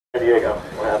Diego.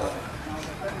 What happened?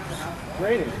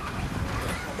 Raining.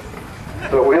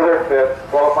 So Wheeler fifth,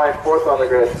 qualifying fourth on the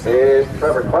grid is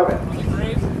Trevor Clement.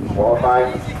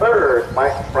 Qualifying third,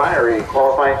 Mike Priory.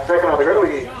 Qualifying second on the grid will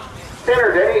be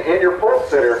Tanner Denny and your fourth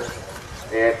sitter.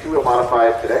 And two-wheel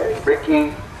modified today,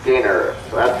 Ricky Gaynor.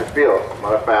 So that's your field. A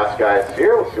lot of fast guys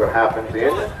here. We'll see what happens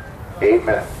in 8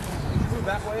 minutes. Move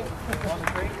that way on the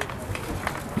crate.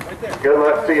 Right there. Good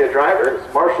luck to you, drivers.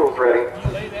 Marshall's ready.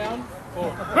 Lay down.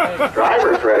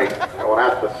 Driver's ready. And we'll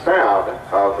have the sound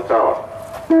of the tone.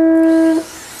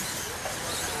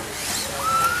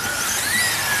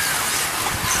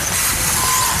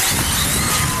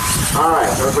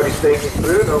 Alright, everybody's taking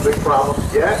through, no big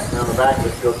problems yet. Now the back of the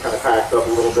field's kind of packed up a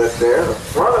little bit there. The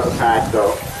front of the pack,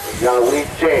 though, we've got a lead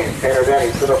change. Tanner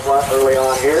Denny to the front early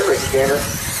on here. Ricky Gaynor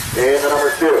in the number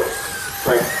 2.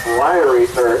 Like Priory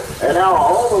third. And now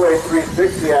all the way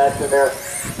 360 action there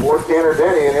for Tanner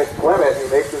Denny, and it's Clement who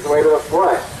makes his way to the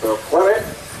front. So Clement,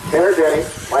 Tanner Denny,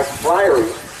 Mike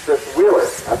Priory, Chris Wheeler.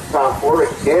 That's the top 4.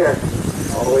 Ricky Gaynor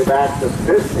all the way back to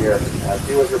 5th here, as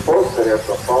he was your post sitter,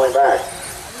 so falling back.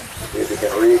 See if we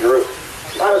can regroup.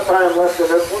 A lot of time left in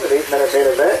this one, an 8-minute main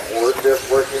event. We're just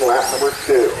working lap number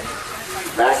 2.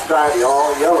 Backside, the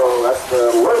all yellow, that's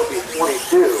the Loki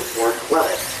 22 for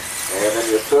Clement. And then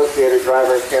the associated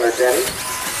driver is Tanner Denny.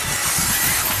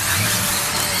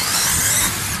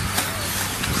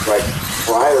 Like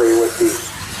Priory with the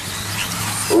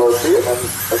Loki. And then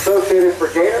associated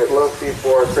for Gaynor, Loki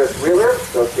for Chris Wheeler.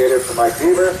 Associated for Mike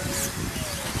Bieber.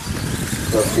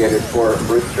 Associated for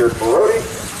Richard Marodi.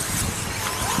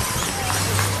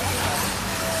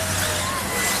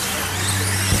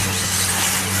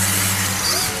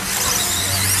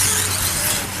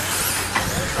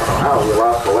 Wow, we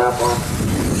lost the lap on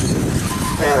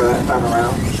Tanner that time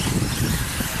around.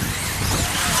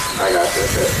 I got this,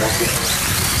 thank you.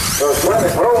 So it's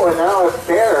Clement, oh, and now it's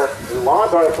Tanner. The lawn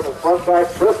dart from the front side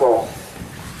triple.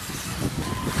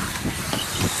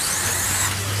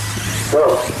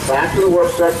 So, back to the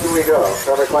work section we go.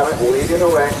 Trevor Clement leading the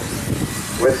way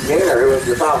with Gaynor, who is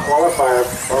your top qualifier,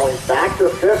 falling back to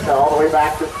 5th now, all the way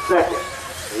back to 2nd.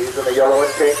 He's in the yellow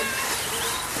and pink.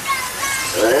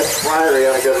 And it's Priory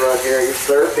on a good run here. He's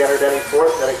 3rd, Tanner Denny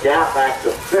 4th, and a gap back to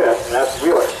 5th, and that's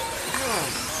Wheeler.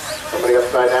 Somebody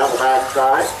upside down the back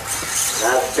side.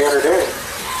 That's Tanner Denny.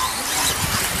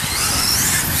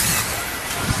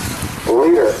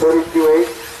 Leader, 32.8,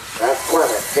 that's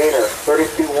Clement. Gaynor,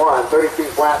 32.1, 32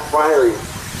 flat Priory.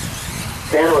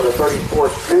 Tanner with a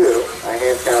 34.2. I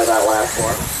hand counted that last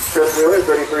one. Chris Wheeler,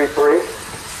 33.3.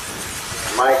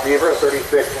 Mike Beaver,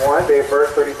 36.1. Dave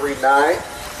Burke, 33.9.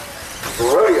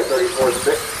 Marodi at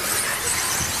 34.6.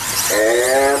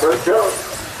 And Bert Jones,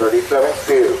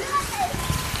 37.2.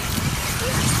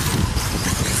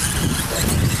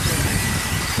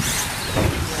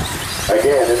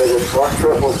 Again, into this front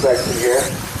triple section here.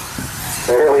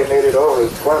 Barely made it over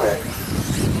is Clement.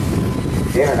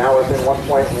 Gaynor now within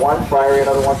 1.1. Priory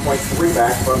another 1.3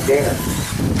 back from Gaynor.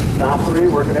 Top 3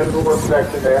 working into the work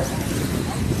section there.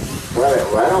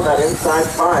 Clement right on that inside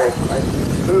 5. Nice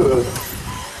and smooth.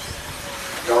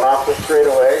 Going off the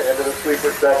straightaway and into the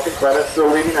sweeper section. Clement still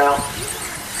leading out.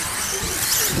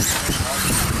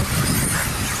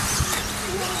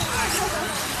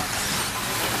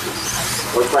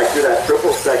 Looks like through that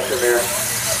triple section there,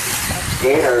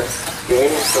 Gaynor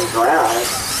gaining some ground.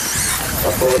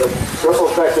 Up over the triple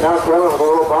section out, Clement with a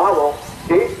little bobble.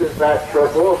 Chases that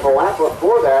triple. The lap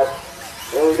before that,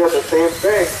 really did the same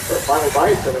thing, but finally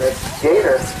bites him, and it's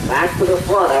Gaynor back to the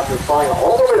front after falling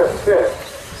all the way to 5th.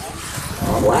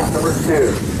 On lap number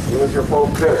 2, he was your full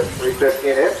sitter.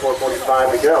 3:15 in,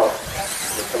 4:45 to go.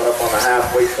 We're coming up on the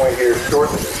halfway point here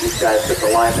shortly as these guys hit the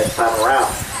line next time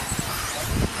around.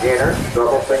 Gaynor,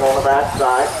 double thing on the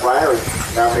backside. Priory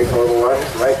now making a little run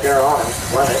right there on him.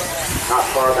 Clement, not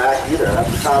far back either.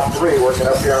 That's the top 3 working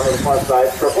up here on the front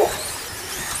side triple.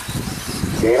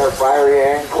 Gaynor, Priory,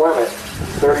 and Clement.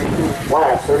 32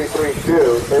 flat,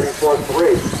 33.2,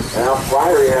 34.3. Now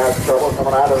Priory has trouble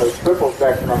coming out of the triple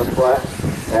section on the front,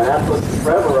 and that puts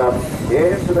Trevor up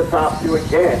into the top 2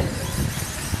 again.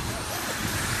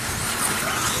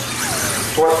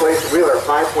 4th place Wheeler,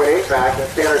 5.8 back, and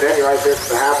Tanner Denny right there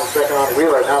for the half a second on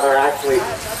Wheeler. Now they're actually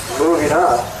moving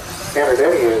up. Tanner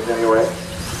Denny is anyway.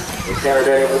 And Tanner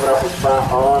Denny moving up a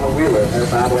spot on Wheeler. They're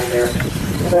battling there.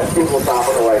 And that people top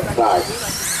on the right side.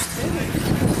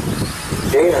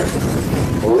 Gaynor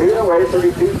leading away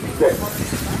 32.6.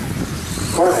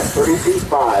 Clement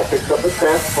 32.5. Picks up the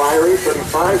 10th. Priory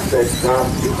 35.6.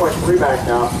 2.3 back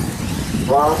now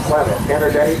from Clement.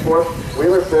 Tanner Denny 4th.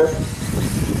 Wheeler 5th.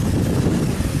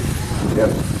 Yep.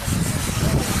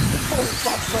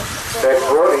 Then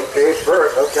Brody, Dave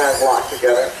Burt, those guys locked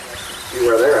together. See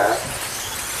where they're at.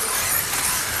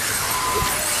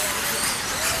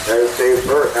 There's Dave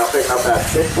Burt now picking up that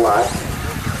 6 line.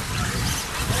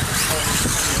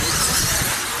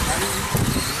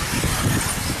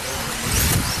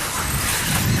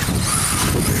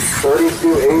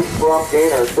 32-8 from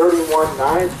Gaynor,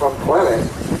 31-9 from Clement.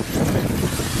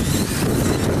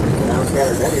 Now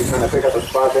Tanner Denny's trying to pick up a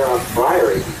spot there on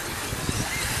Priory.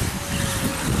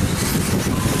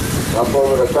 Up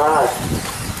over the side.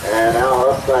 And now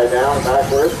upside down,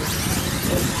 backwards.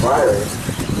 It's Priory.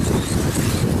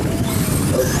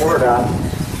 Those corner dots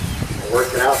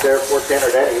working out there for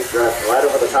Tanner Denny. He's dressed right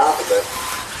over the top of it.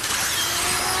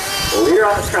 The leader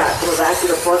on the track, coming back to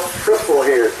the front triple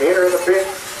here. Gaynor in the pit.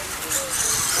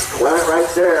 Clement right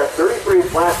there. 33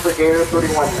 flat for Gaynor,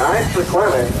 31-9 for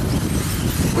Clement.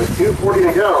 With 2:40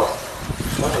 to go.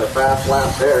 One of the fast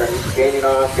laps there. And he's gaining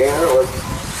on Gaynor with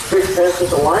 6 tenths at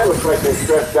the line. Looks like they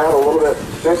stretched out a little bit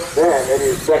since then.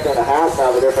 Maybe a second and a half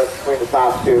now, the difference between the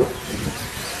top two.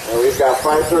 And we've got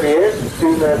 5:30 in,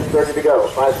 2 minutes 30 to go.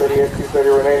 5:30 in, 2:30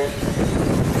 remaining.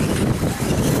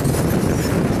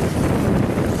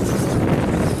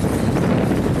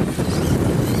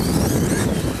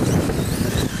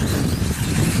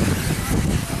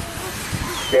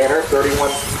 Gaynor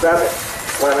 31-7.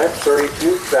 Clement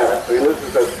 32-7. So he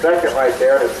loses a second right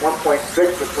there, and it's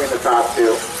 1.6 between the top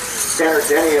two. Tanner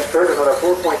Denny in third, another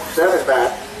 4.7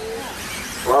 back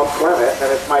from Clement.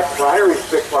 And it's Mike Priory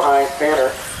 6 behind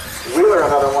Tanner. Wheeler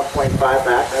another 1.5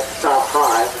 back. That's the top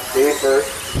 5. Dave Burt.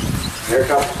 Here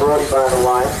comes Brody by the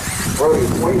line. Brody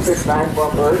 26-9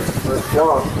 from Burt. First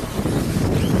Jones.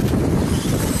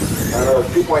 Another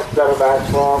 2.7 back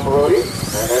from Brody.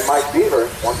 And then Mike Beaver,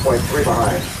 1.3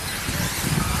 behind.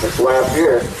 This lap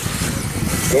here,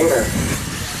 Gaynor,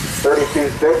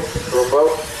 32-6 for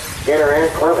both Gaynor and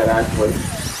Clement, actually.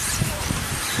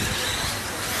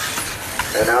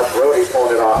 And now Brody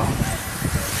pulling it off.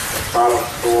 Bottom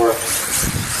score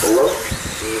below.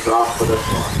 He's off for this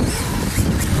one.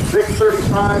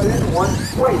 6:35 in,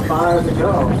 1:25 to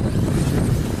go.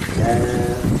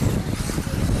 And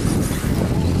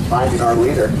finding our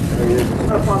leader. There he is.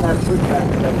 Up on that switchback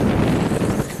section.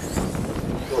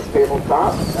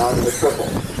 Tabletop, now into the triple.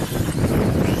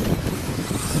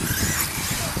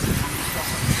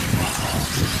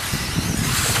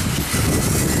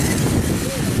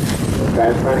 Those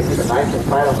guys trying to keep it nice and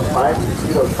tight on the pipe. You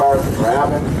see those cars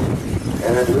grabbing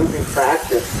and then losing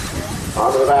traction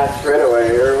onto the back straightaway.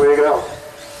 Here we go.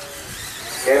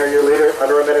 Gaynor, your leader,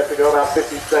 under a minute to go, about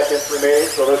 50 seconds remaining,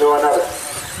 so they'll do another.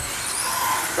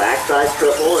 Backside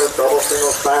triple or double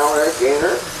single style there,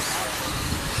 Gaynor.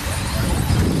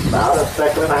 About a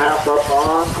second and a half up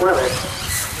on Clement.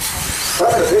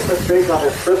 Clement a big mistake on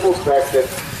his triple section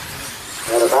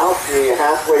at about the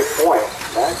halfway point.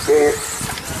 That gave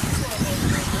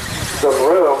some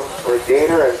room for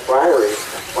Gaynor and Priory.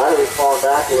 Priory's falling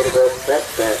back a little bit since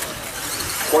then.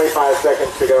 25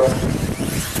 seconds to go.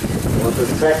 With the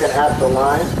second at the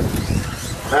line.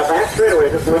 Now back straightaway,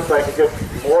 it just looks like it gets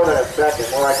more than a second,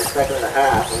 more like a second and a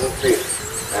half. And we'll see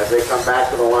as they come back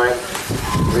to the line.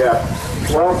 We have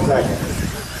 12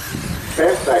 seconds,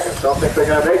 10 seconds, don't think they're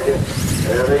going to make it.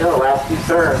 There they go, last 2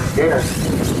 turns, Gaynor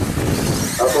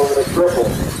up over the triple.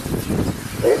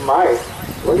 They might.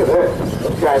 Look at this.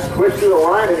 Those guys quick through the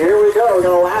line, and here we go. We're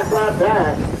going to last lap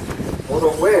back for the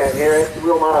win here in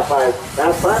wheel modified.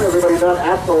 That time everybody done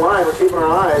at the line. We're keeping our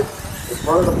eyes in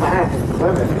front of the pack and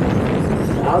Clement.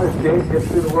 Now this James gets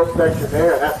through the work section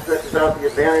there, and that stretches out the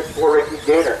advantage for Ricky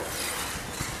Gaynor.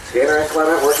 Gaynor and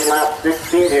Clement working lap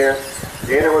 16 here.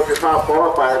 Gaynor was your top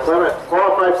qualifier. Clement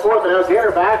qualified 4th, and now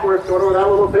Gaynor backwards, sort of with that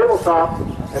little tabletop.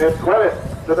 And it's Clement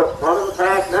to the front of the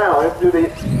pack now into the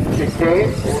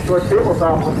chicane. Little short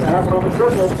tabletop. What's going to happen on the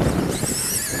triple?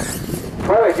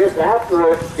 Clement gets after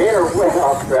it. Gaynor way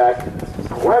off track.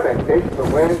 Clement takes the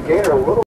win. Gaynor a little